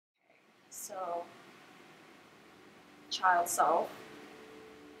So, child self,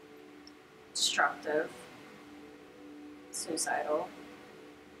 destructive, suicidal,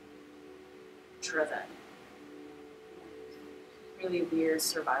 driven. Really weird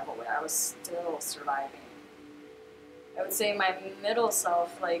survival way. I was still surviving. I would say my middle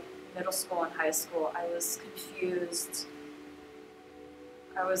self, like middle school and high school, I was confused.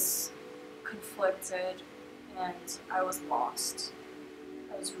 I was conflicted and I was lost.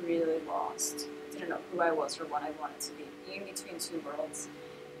 I was really lost. I didn't know who I was or what I wanted to be, being between two worlds.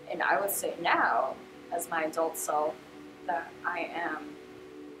 And I would say now, as my adult self, that I am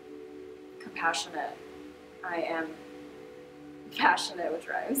compassionate. I am passionate, which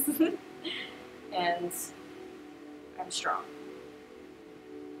rhymes. And I'm strong.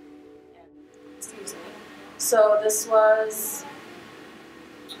 And, excuse me. So this was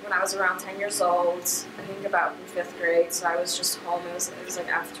when I was around 10 years old, I think about in 5th grade, so I was just home. It was like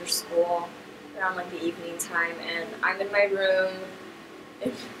after school, around like the evening time, and I'm in my room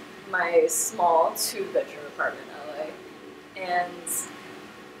in my small 2-bedroom apartment in LA, and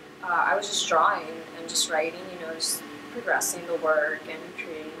I was just drawing and just writing, just progressing the work and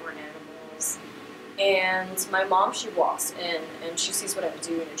creating more animals. And my mom, she walks in and she sees what I'm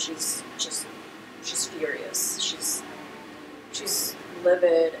doing, and she's furious. She's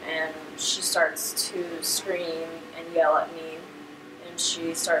livid, and she starts to scream and yell at me, and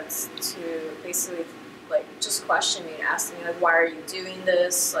she starts to basically just question me and ask me why are you doing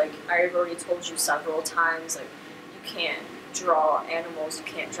this? I've already told you several times, you can't draw animals, you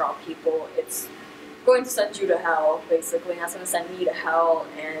can't draw people. It's going to send you to hell, basically, and that's going to send me to hell,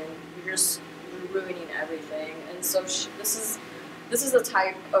 and you're ruining everything. And so this is the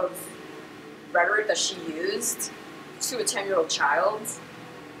type of rhetoric that she used to a 10-year-old child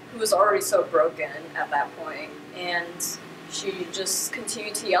who was already so broken at that point. And she just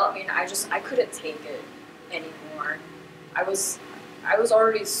continued to yell at me, and I couldn't take it anymore. I was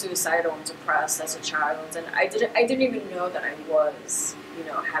already suicidal and depressed as a child, and I didn't even know that I was,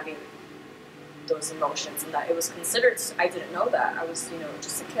 having those emotions, and that it was considered. I didn't know that. I was,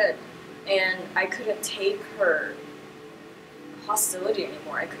 just a kid, and I couldn't take her hostility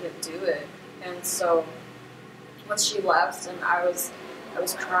anymore. I couldn't do it. And so when she left and I was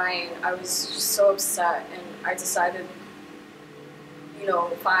crying, I was just so upset, and I decided,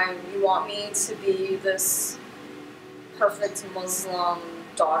 fine, you want me to be this perfect Muslim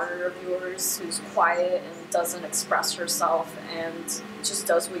daughter of yours who's quiet and doesn't express herself and just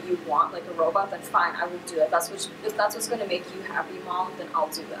does what you want like a robot, then fine, I will do that. If that's what's going to make you happy, Mom, then I'll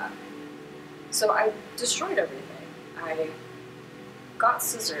do that. So I destroyed everything. I got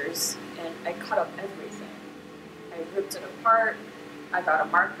scissors and I cut up everything. I ripped it apart. I got a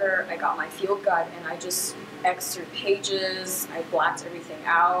marker, I got my field guide, and I just X'd through pages, I blacked everything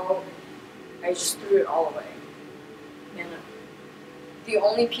out, I just threw it all away. And the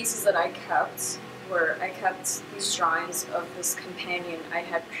only pieces that I kept were, I kept these drawings of this companion I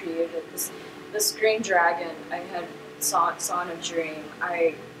had created, this green dragon I had saw in a dream.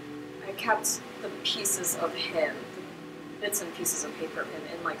 I kept the pieces of him, the bits and pieces of paper of him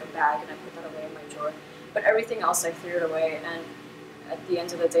in like a bag, and I put that away in my drawer. But everything else I threw it away, and at the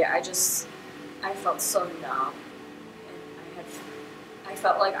end of the day, I felt so numb, and I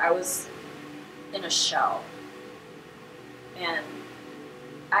felt like I was in a shell, and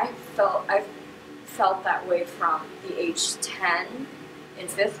I felt that way from the age 10 in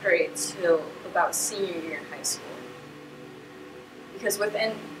 5th grade till about senior year in high school, because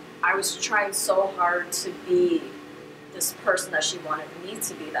I was trying so hard to be this person that she wanted me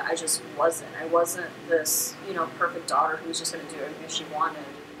to be that I just wasn't. I wasn't this, perfect daughter who was just going to do everything she wanted.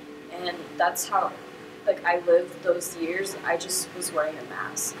 And that's how, I lived those years. I just was wearing a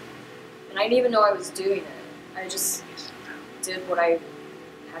mask. And I didn't even know I was doing it. I just did what I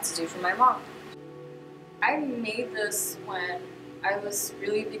had to do for my mom. I made this when I was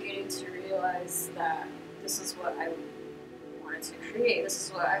really beginning to realize that this is what I wanted to create. This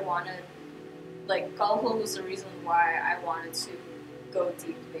is what I wanted. Gullible was the reason why I wanted to go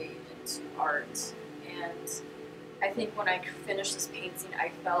deeply into art. And I think when I finished this painting,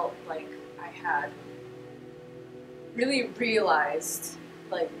 I felt like I had really realized,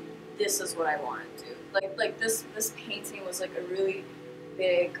 this is what I want to do. This painting was a really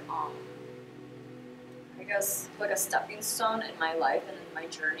big, I guess, a stepping stone in my life and in my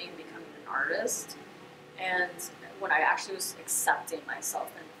journey in becoming an artist. And when I actually was accepting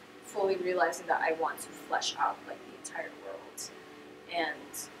myself and fully realizing that I want to flesh out the entire world.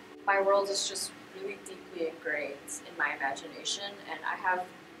 And my world is just really deeply ingrained in my imagination, and I have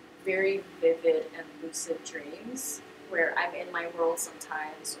very vivid and lucid dreams where I'm in my world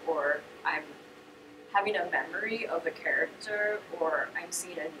sometimes, or I'm having a memory of a character, or I'm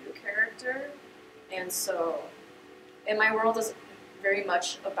seeing a new character. And so, in my world is very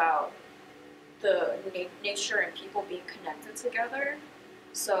much about the nature and people being connected together.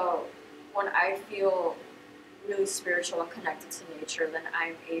 So when I feel really spiritual and connected to nature, then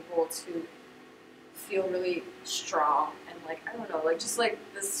I'm able to feel really strong and like I don't know, like just like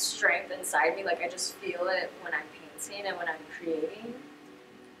this strength inside me. Like I just feel it when I'm painting and when I'm creating.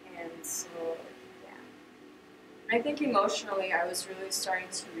 And so yeah. And I think emotionally I was really starting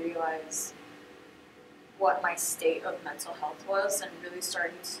to realize what my state of mental health was and really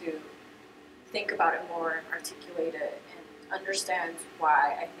starting to think about it more and articulate it and understand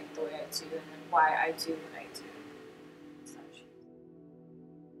why I think the way I do and why I do what I do. Such.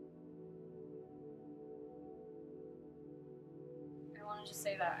 I want to just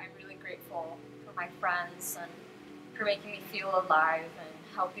say that I'm really grateful for my friends and for making me feel alive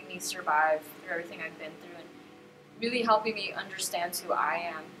and helping me survive through everything I've been through and really helping me understand who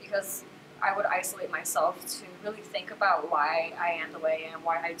I am because I would isolate myself to really think about why I am the way I am,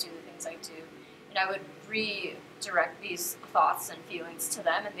 why I do the things I do. And I would redirect these thoughts and feelings to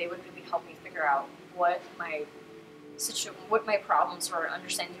them, and they would really help me figure out what what my problems were,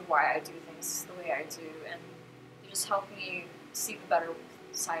 understanding why I do things the way I do, and it just helped me see the better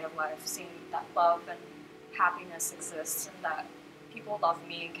side of life, seeing that love and happiness exists, and that people love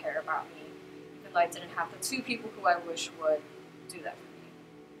me and care about me, even though I didn't have the two people who I wish would do that for me.